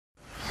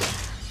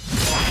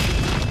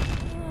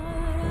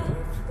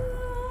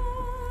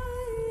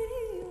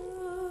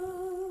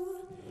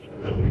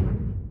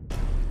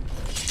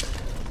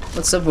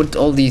What's up with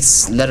all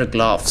these leather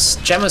gloves?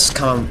 Gemma's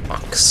common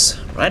box,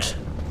 right?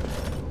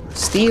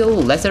 Steel,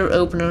 leather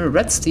opener,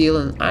 red steel,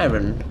 and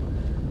iron.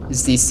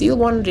 Is the steel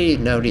one the...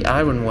 no, the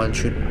iron one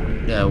should...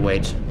 no,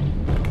 wait.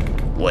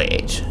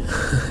 Wait.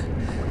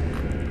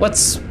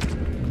 What's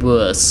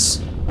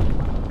worse?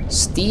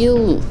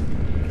 Steel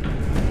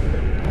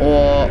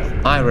or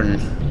iron?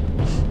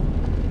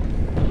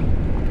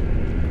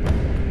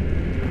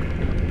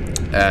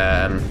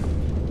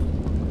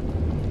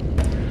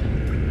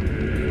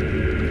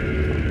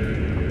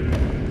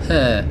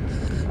 Huh.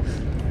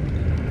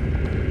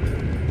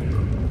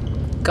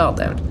 God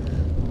damn it.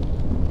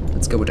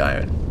 Let's go with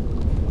iron.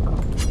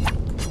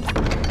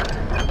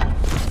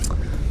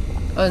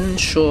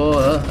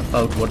 Unsure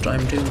about what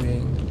I'm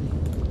doing.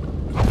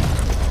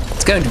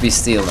 It's going to be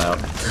steel now.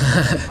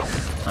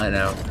 I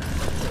know.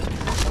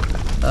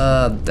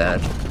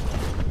 That.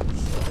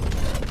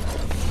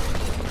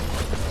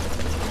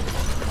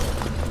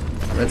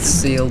 Red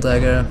steel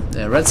dagger.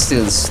 Yeah, red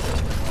steel is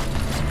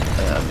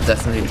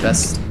definitely the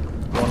best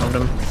one of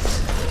them.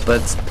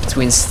 But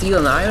between steel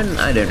and iron,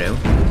 I don't know.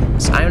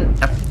 Is iron...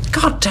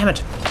 God damn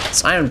it!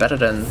 Is iron better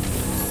than...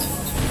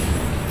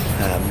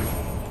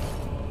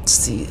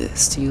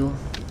 steel?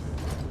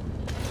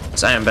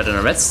 Is iron better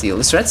than red steel?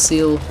 Is red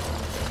steel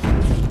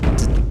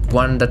the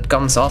one that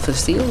comes off of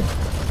steel?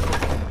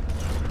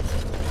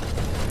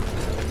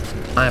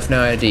 I have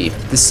no idea.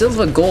 The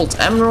silver, gold,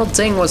 emerald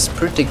thing was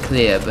pretty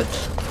clear, but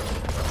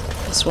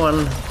this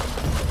one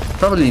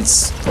probably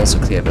it's also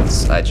clear, but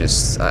I'm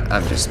just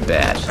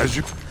bad. As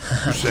you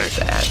say.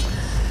 Bad.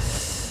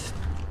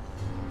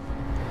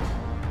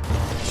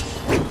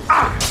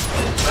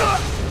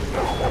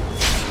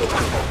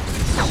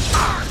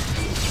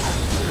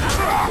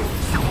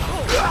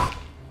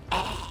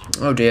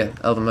 Oh dear,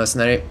 Elven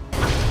mercenary.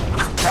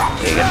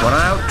 Take it one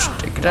out,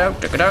 take it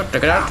out, take it out,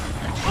 take it out.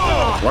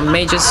 One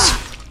mages.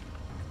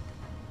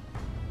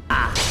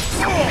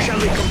 Shall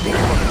we compete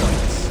for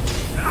points?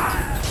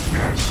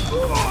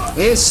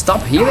 Please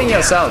stop healing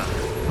yourself.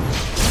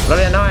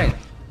 Bloody annoying.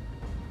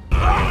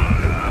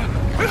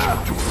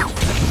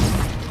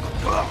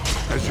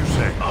 As you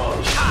say.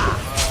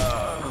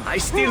 I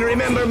still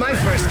remember my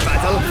first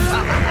battle.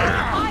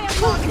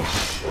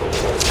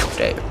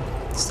 There,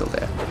 still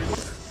there.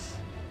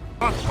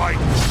 Let's fight.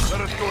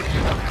 Let us go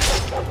together.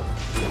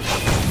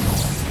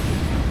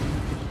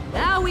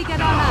 Now we get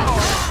our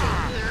hands.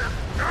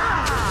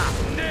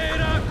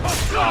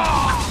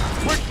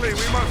 Quickly,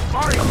 we must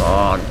fight. Come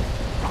on.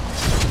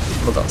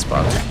 Look on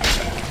spot.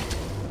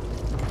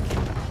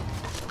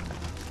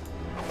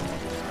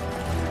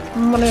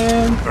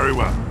 Money. Very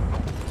well.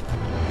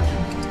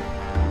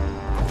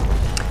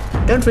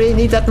 Don't really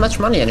need that much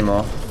money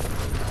anymore.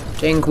 I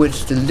think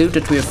with the loot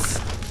that we've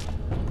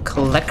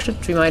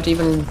collected, we might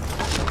even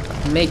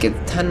make it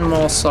 10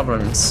 more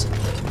sovereigns.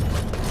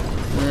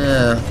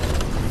 Yeah.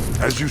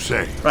 As you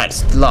say. Right,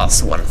 the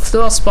last one.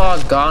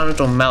 Fluorspar, garnet,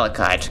 or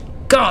malachite.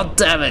 God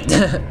damn it!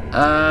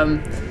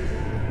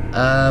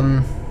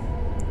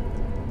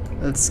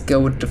 Let's go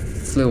with the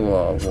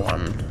fluor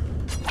one.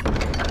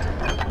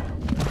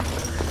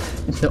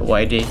 No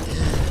idea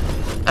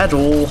at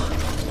all.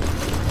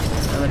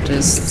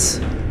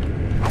 Amethyst.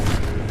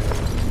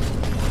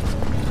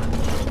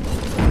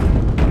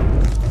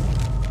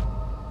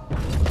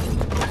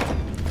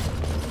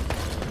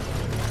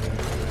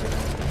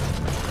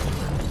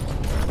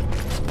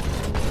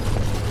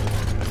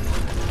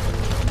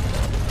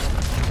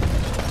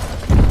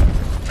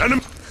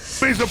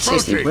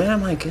 Seriously, where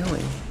am I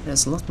going?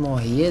 There's a lot more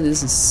here.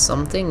 This is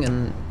something,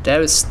 and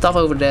there is stuff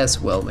over there as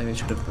well. Maybe I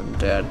should have been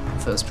there in the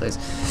first place.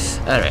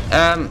 Anyway,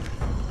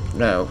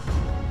 no,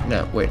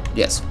 wait,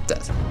 yes,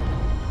 that.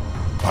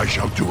 I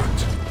shall do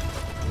it.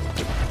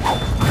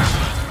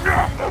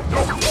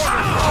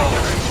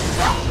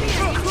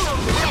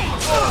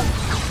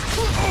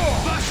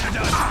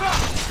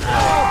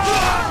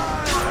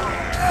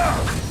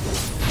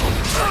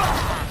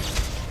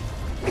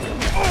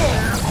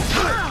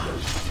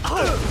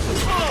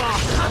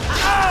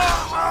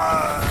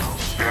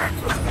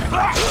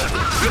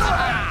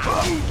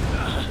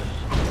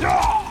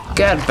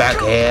 Get back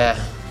here.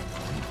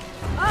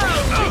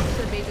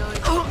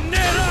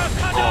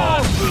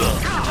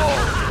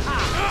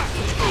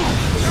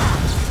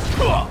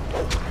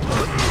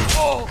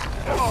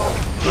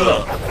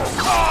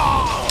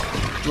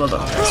 Well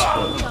done.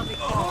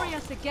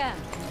 Victorious again.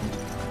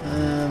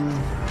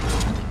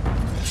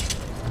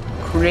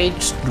 Create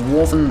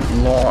dwarven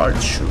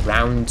large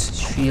round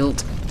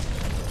shield.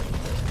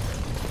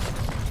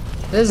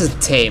 This is a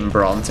tame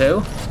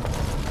Bronto.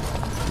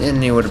 Didn't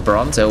know what a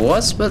Bronto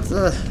was, but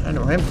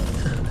anyway.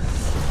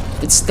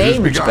 It's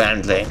tamed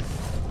apparently.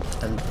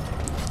 And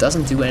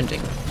doesn't do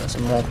anything. There's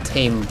some more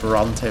tame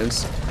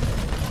Brontos.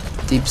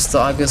 Deep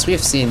Starkers,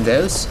 we've seen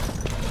those.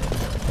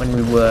 When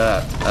we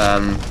were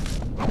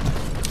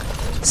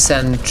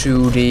sent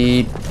to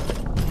the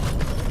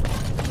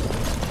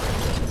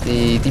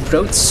Deep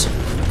Roads.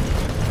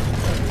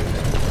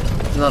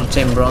 Another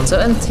tame Bronto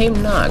and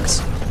tame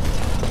Nags.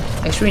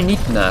 Actually, we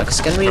need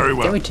Nags. Can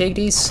we take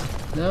these?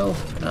 No,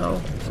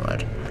 no.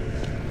 right?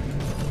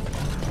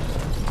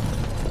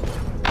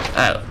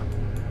 Oh.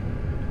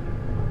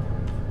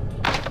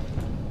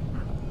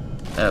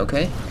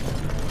 Okay.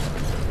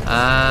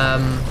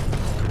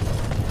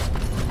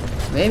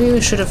 Maybe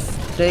we should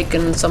have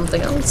taken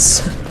something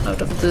else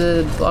out of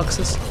the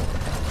boxes.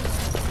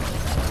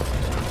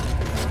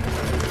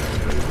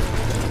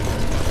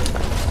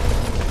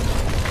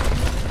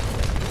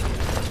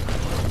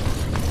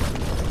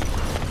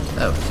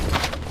 Oh.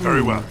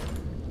 Very well.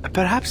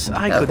 Perhaps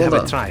I could have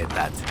hold a on. try at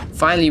that.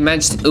 Finally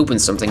managed to open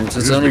something which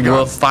was It is only begun.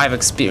 worth 5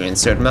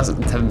 experience, so it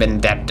mustn't have been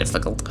that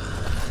difficult.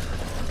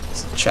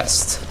 It's a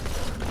chest.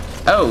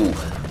 Oh!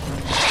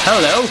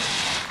 Hello!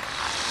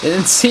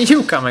 Didn't see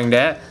you coming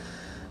there.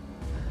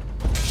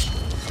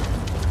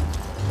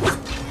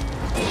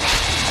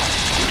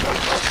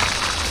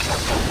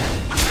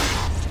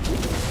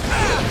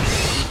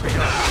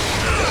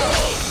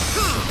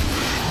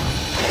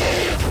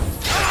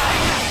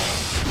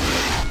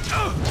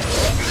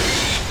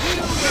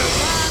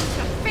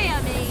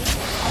 Fear me.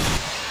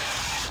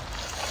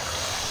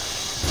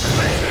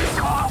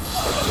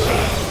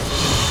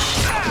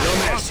 No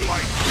mercy.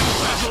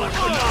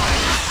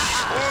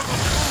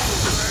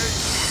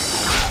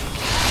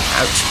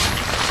 Ouch.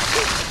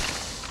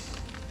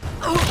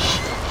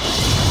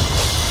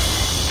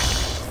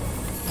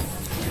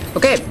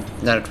 Okay,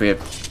 now that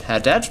we've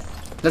had that,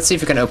 let's see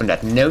if we can open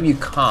that. No, you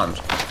can't.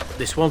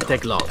 This won't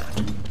take long.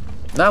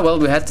 Ah, well,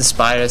 we had the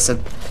spiders,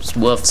 that's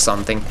worth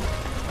something,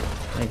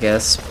 I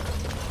guess.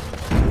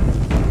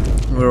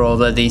 We're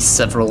already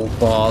several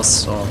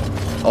bars, or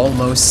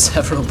almost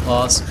several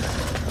bars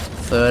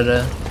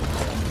further.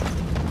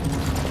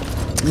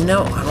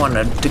 No, I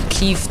wonder, the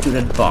key to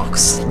that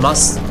box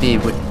must be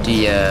with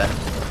the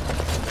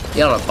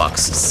other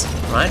boxes,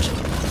 right?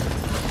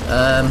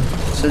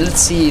 So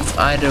let's see if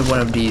either one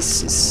of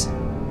these is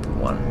the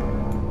one.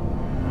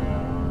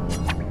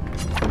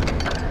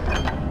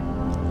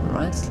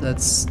 Right,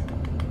 let's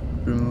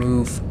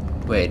remove...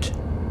 wait.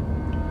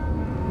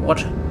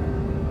 What?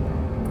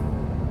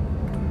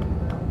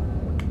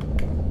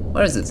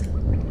 Where is it?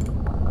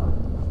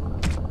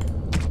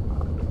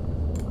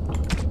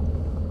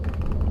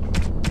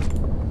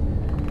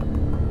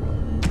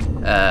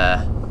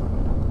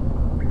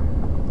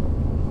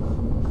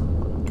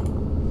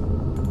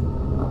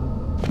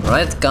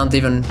 Right, can't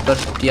even put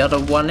the other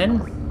one in.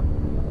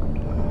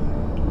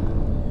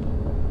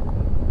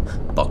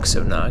 Box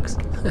of nugs.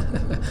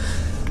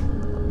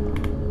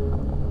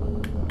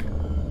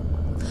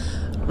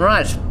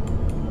 Right.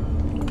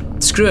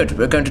 Screw it,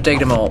 we're going to take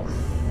them all.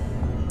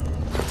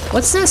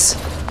 What's this?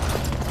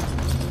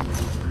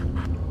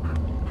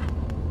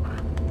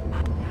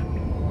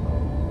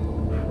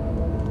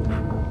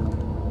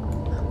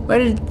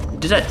 Where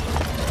did I...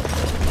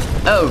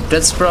 Oh,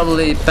 that's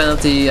probably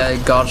penalty I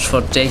got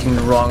for taking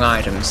the wrong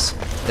items,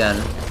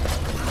 then.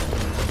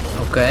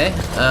 Okay,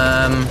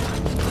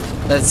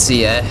 let's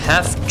see, I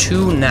have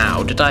 2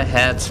 now. Did I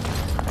had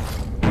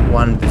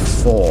 1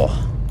 before?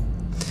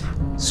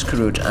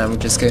 Screwed, I'm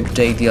just going to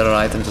take the other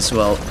items as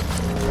well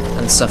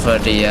and suffer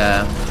the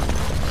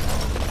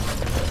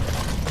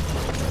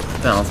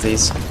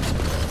penalties.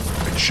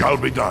 It shall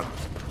be done.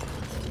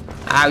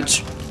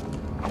 Ouch!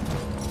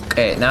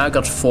 Okay, now I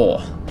got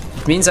 4.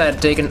 It means I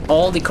had taken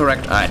all the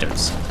correct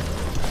items.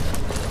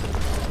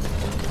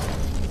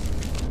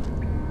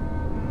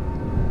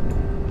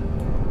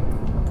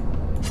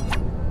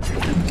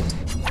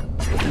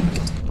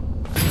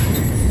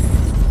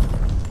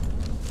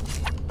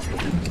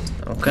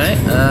 Okay,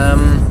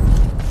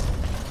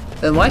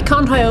 then why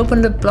can't I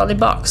open the bloody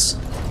box?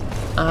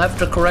 I have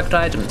the correct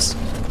items.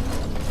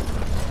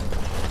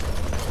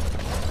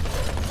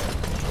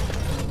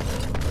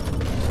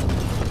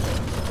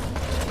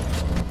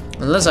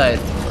 Unless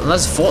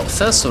the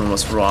first one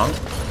was wrong.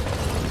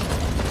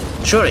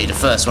 Surely the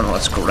first one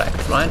was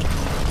correct, right?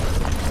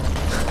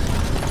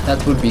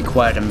 That would be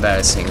quite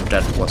embarrassing if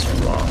that was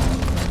wrong.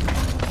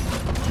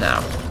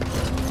 Now,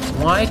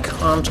 why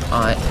can't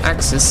I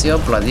access your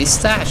bloody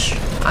stash?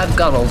 I've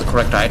got all the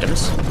correct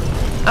items.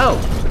 Oh,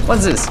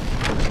 what's this?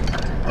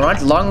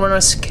 Alright, long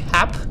runner's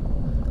cap.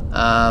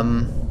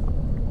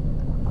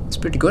 It's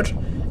pretty good.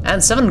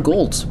 And 7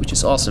 gold, which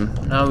is awesome.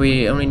 Now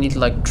we only need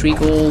like 3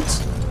 gold.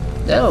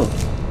 No.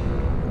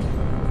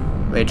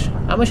 Wait,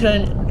 how much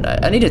did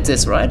I needed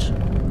this, right?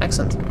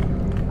 Excellent.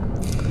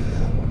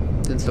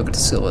 Didn't look at the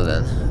silver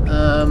then.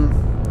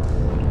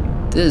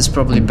 This is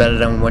probably better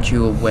than what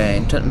you were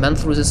wearing.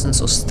 Mental resistance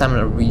or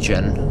stamina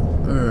regen.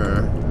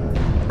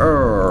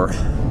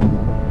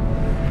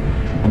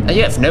 And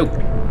you have no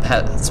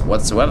pets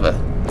whatsoever.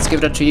 Let's give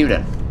that to you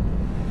then.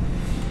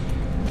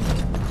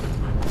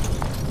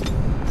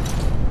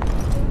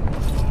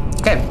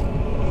 Okay.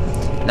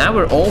 Now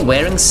we're all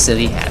wearing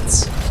silly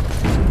hats.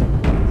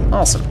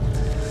 Awesome.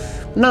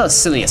 Not as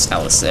silly as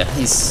Alistair.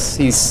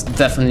 He's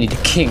definitely the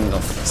king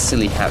of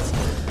silly hats.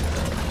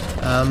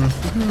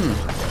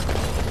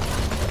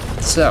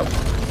 So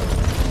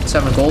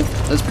 7 gold,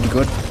 that's pretty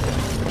good.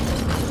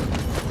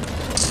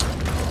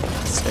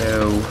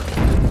 So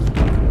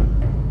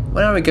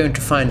When are we going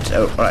to find...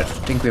 Oh, right. I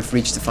think we've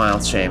reached the final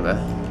chamber.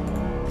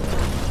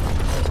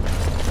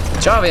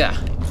 Jarvia!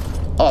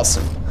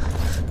 Awesome.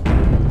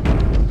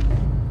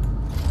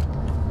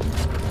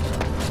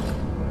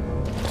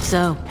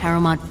 So,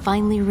 Paramount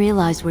finally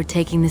realized we're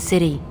taking the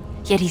city,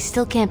 yet he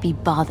still can't be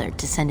bothered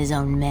to send his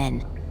own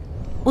men.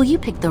 Well, you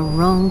picked the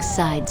wrong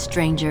side,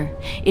 stranger.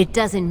 It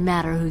doesn't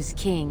matter who's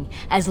king,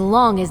 as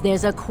long as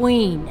there's a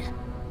queen.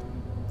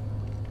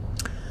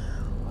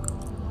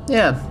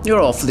 Yeah, you're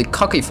awfully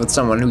cocky for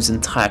someone whose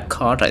entire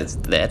Carta is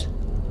dead.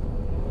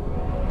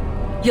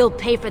 You'll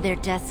pay for their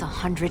deaths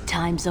 100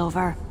 times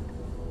over.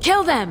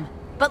 Kill them!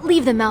 But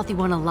leave the mouthy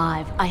one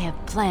alive. I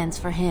have plans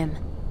for him.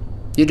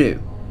 You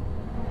do.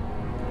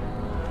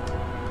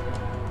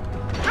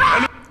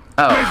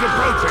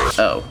 Oh.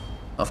 Oh,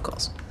 of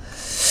course.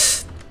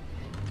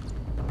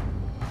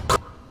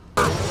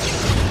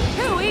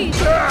 Too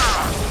easy. There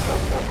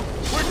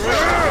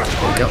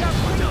we go.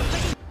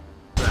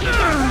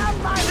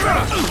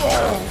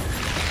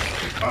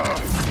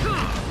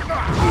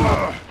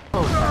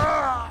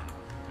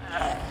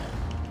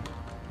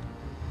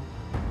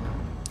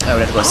 Oh,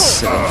 that was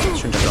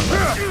shouldn't have done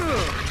that.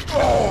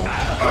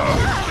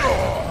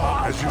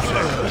 As you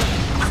said.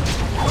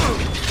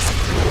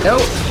 No,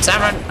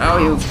 Savran! Oh,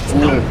 you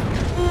fool!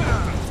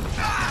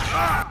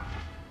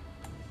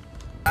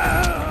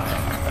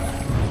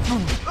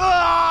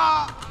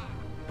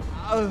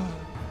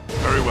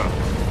 Very well.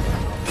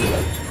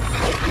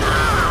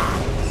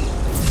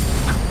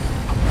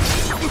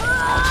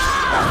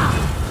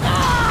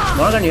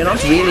 Morgan, you're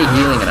not really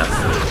healing enough.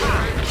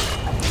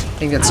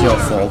 I think that's your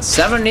fault.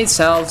 Severn needs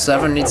help.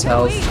 Severn needs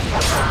help.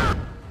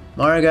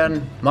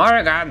 Morgan,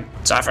 Morgan,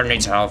 Severn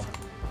needs help.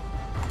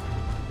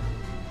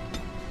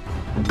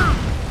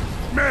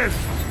 Miss!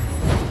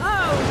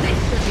 Oh, this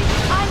should be.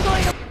 I'm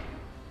going to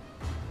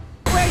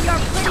wear your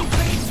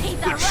pretty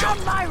teeth around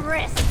my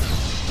wrist.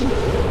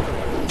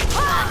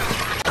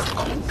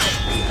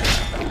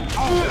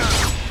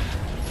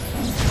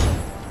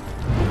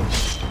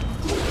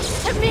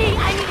 To me,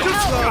 I need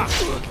help.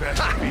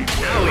 Now we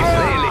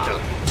play a little.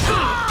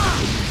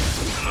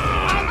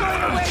 I'm going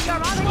to wear your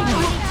pretty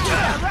teeth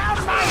around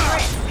my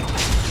wrist.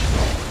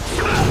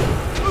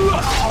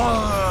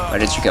 Where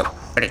did you go?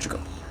 Where did you go?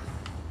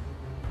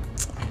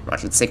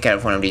 Right, let's take care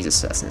of one of these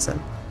assassins then.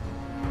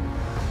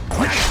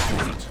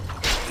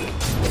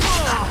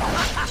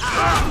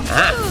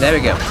 Ah, there we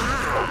go.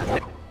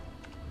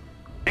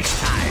 We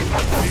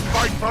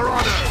fight for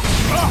honor!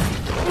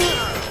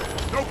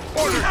 No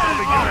quarter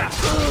coming in!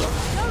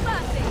 No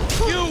mercy.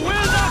 You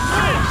will not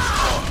win!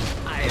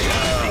 I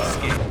love this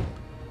game.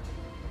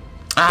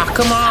 Ah,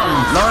 come on,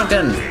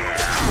 Morgan!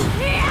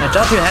 I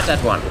thought you had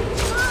that one.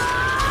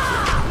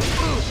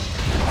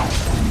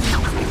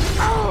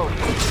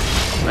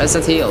 Where's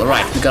that heal?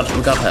 Right, we got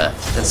her.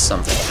 That's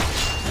something.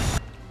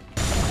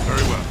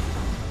 Very well.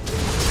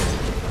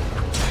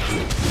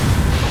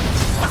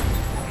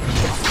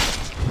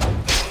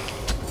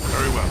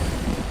 Very well.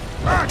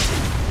 Back!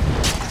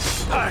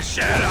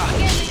 Ashera!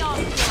 Get me off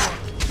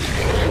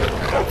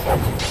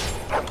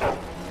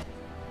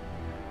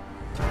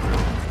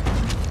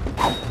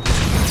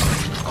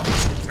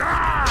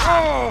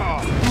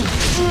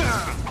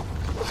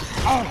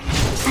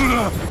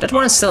That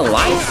one is still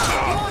alive?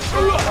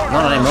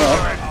 Not anymore.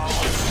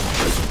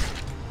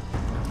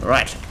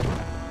 Right.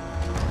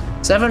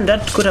 Severn,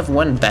 that could have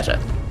went better.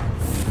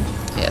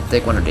 Yeah,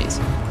 take one of these.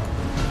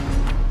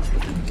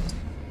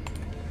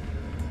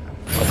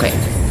 Okay.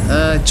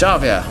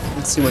 Jarvia,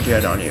 let's see what you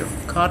had on you.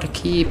 Carta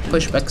key,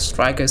 pushback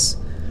strikers.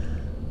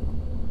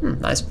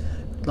 Nice.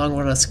 Long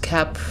runner's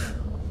cap.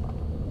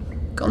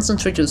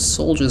 Concentrated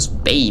soldier's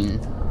bane.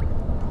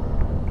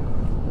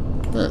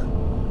 Huh.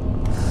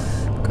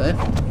 Okay.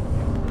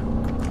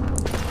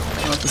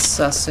 Card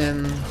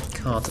assassin,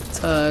 card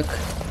attack,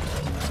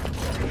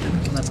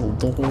 metal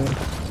door.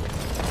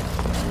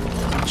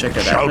 Check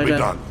that out later.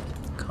 Shall be done.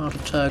 Card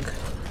attack.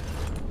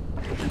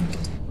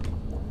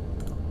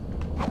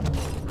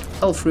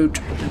 Elf root.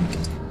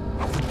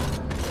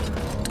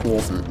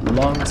 Dwarven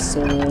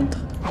longsword.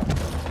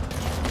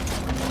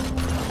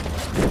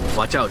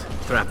 Watch out,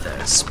 trap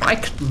there.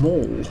 Spiked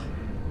maul.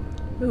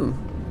 Ooh,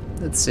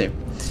 let's see.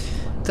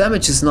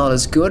 Damage is not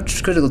as good.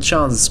 Critical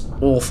chance is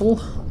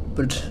awful,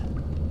 but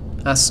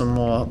has some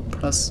more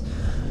plus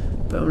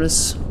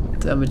bonus.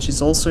 Damage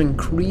is also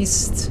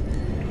increased.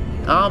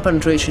 Arm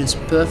penetration is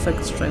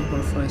perfect. Strength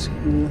modifier is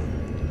cool.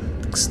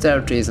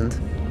 Dexterity isn't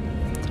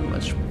too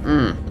much.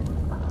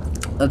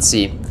 Let's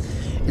see.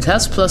 It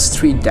has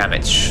 +3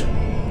 damage.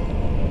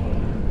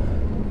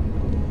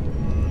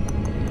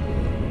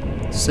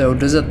 So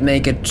does that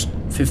make it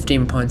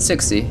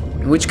 15.60?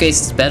 In which case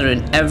it's better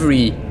in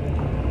every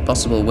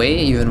possible way,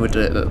 even with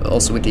the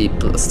also with the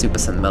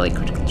 +2% melee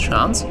critical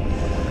chance.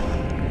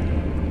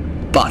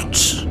 But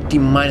the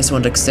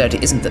 -1 dexterity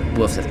isn't that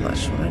worth that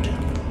much, right?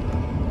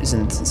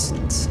 Isn't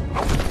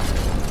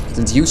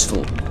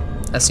useful.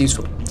 As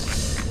useful.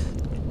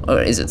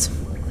 Or is it?